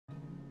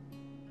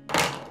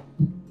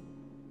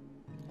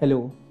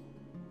Hello.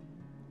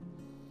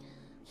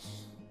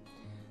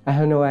 I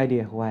have no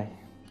idea why.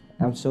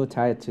 I'm so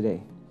tired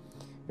today.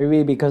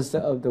 Maybe because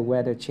of the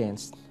weather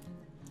changed.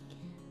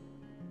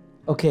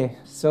 Okay,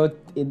 so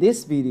in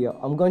this video,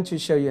 I'm going to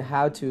show you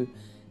how to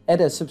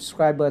add a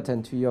subscribe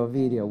button to your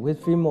video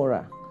with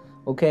Filmora.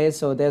 Okay,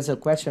 so there's a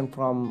question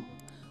from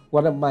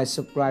one of my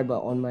subscribers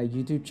on my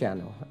YouTube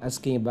channel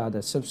asking about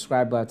the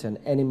subscribe button,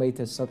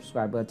 animated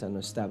subscribe button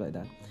or stuff like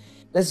that.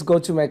 Let's go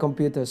to my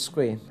computer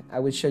screen.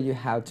 I will show you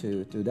how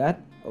to do that.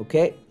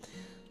 Okay,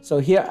 so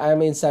here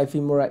I'm inside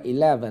Filmora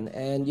 11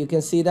 and you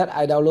can see that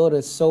I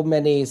downloaded so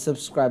many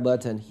subscribe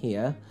buttons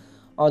here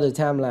on the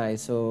timeline.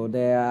 So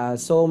there are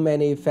so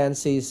many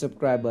fancy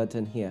subscribe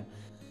buttons here.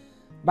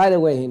 By the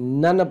way,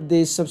 none of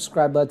these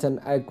subscribe buttons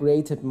I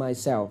created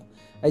myself.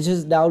 I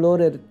just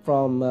downloaded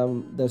from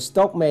the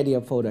stock media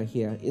folder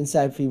here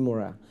inside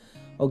Filmora.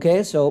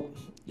 Okay, so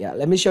yeah,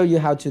 let me show you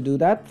how to do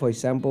that. For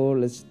example,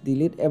 let's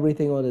delete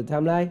everything on the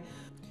timeline.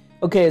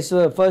 Okay,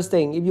 so the first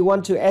thing, if you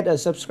want to add a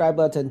subscribe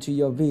button to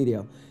your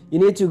video, you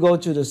need to go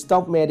to the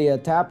stock media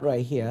tab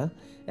right here,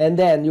 and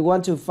then you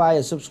want to find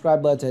a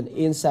subscribe button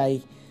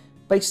inside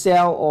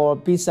Pixel or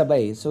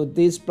Pixabay. So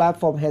this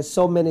platform has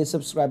so many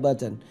subscribe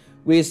buttons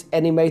which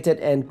animated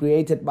and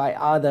created by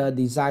other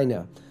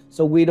designers.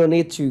 So we don't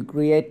need to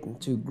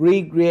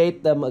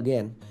recreate them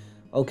again.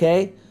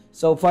 Okay,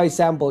 so for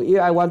example,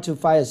 if I want to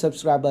find a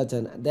subscribe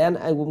button, then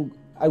I will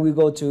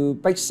go to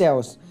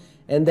Pixels,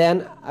 and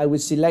then I will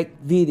select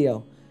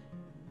video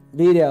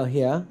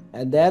here,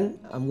 and then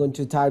I'm going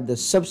to type the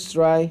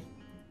subscribe,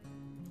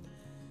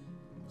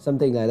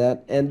 something like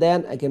that, and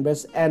then I can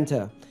press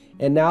enter,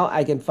 and now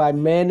I can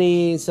find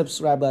many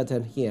subscribe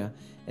buttons here,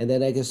 and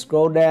then I can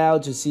scroll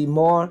down to see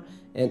more.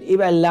 And if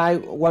I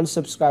like one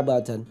subscribe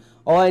button,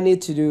 all I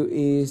need to do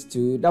is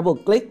to double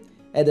click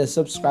at the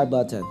subscribe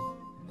button.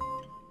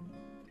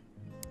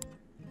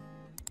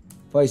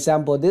 For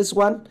example, this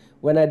one,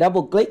 when I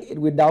double click, it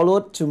will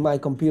download to my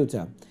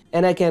computer,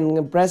 and I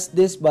can press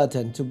this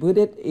button to put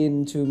it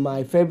into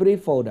my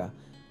favorite folder.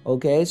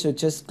 Okay, so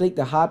just click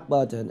the heart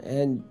button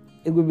and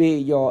it will be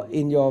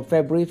in your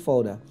favorite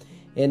folder.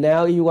 And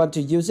now you want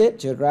to use it,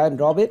 just drag and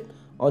drop it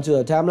onto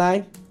the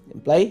timeline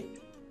and play.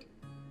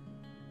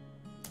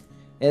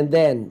 And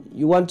then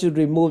you want to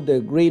remove the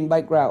green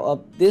background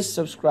of this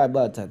subscribe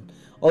button.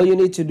 All you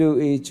need to do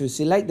is to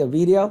select the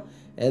video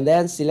and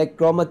then select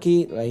chroma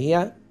key right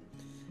here,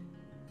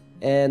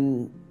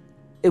 and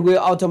it will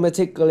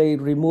automatically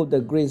remove the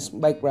green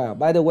background.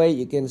 By the way,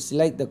 you can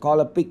select the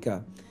color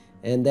picker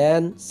and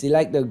then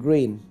select the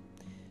green.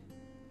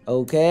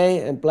 Okay,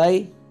 and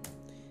play.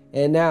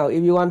 And now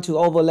if you want to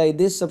overlay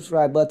this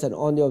subscribe button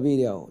on your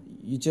video,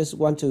 you just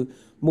want to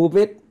move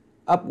it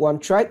up one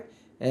track,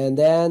 and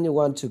then you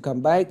want to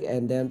come back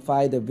and then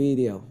find the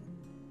video.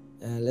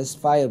 Let's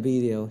find a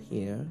video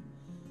here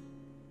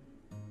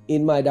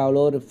in my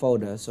downloaded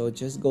folder. So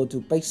just go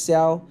to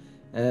Pixel,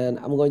 and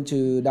I'm going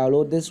to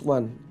download this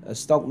one, a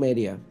stock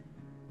media.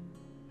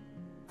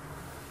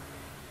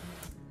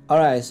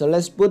 Alright, so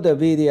let's put the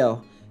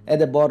video at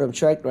the bottom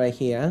track right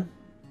here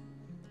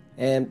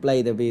and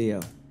play the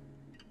video.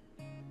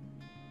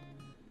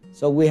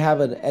 So we have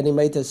an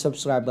animated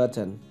subscribe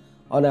button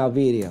on our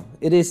video.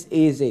 It is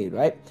easy,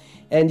 right?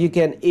 And you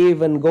can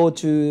even go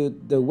to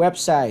the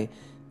website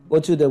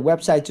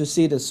to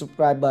see the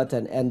subscribe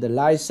button and the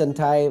license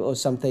type or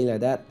something like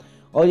that.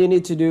 All you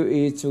need to do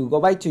is to go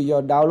back to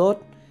your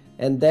download,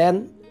 and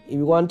then if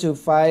you want to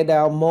find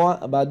out more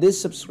about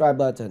this subscribe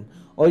button,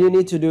 all you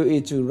need to do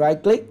is to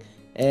right click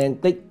and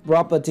click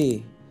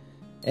property,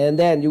 and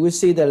then you will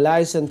see the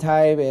license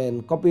type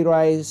and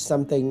copyright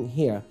something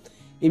here.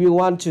 If you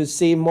want to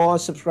see more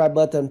subscribe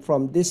button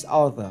from this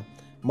author,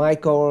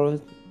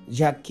 Michael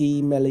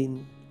Jackie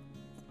Melin,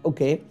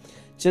 okay,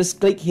 just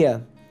click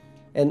here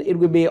and it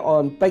will be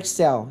on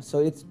Pixel. So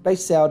it's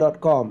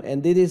pixel.com,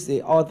 and this is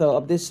the author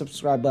of this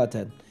subscribe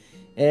button,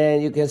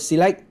 and you can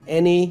select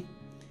any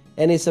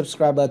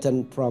subscribe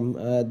button from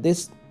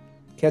this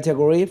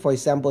category. For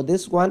example,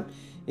 this one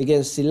you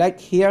can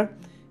select here,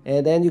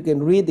 and then you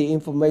can read the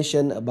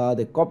information about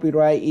the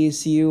copyright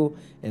issue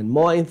and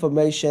more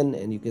information,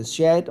 and you can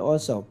share it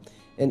also.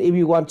 And if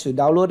you want to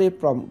download it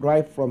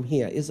right from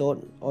here, it's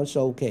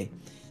also okay.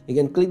 You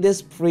can click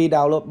this free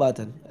download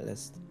button.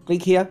 Let's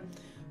click here,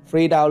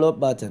 free download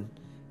button,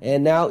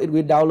 and now it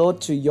will download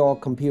to your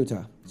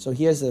computer. So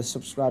here's the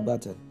subscribe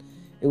button.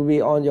 It will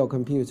be on your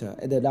computer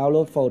at the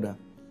download folder.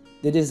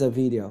 This is a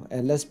video,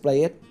 and let's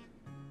play it.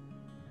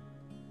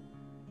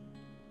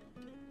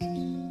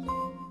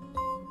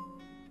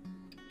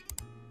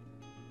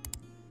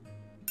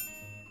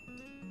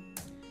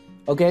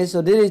 Okay,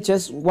 so this is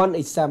just one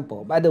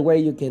example. By the way,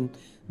 you can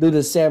do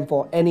the same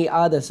for any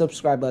other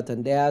subscribe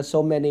button. There are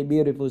so many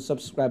beautiful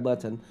subscribe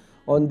buttons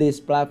on this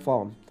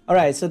platform.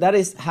 Alright, so that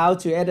is how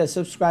to add a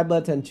subscribe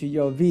button to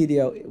your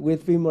video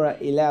with Filmora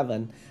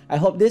 11. I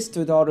hope this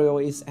tutorial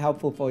is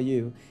helpful for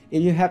you.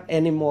 If you have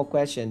any more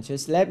questions,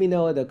 just let me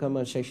know in the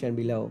comment section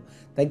below.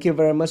 Thank you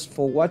very much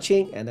for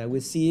watching, and I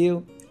will see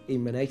you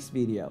in my next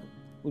video.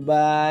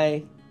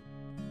 Goodbye.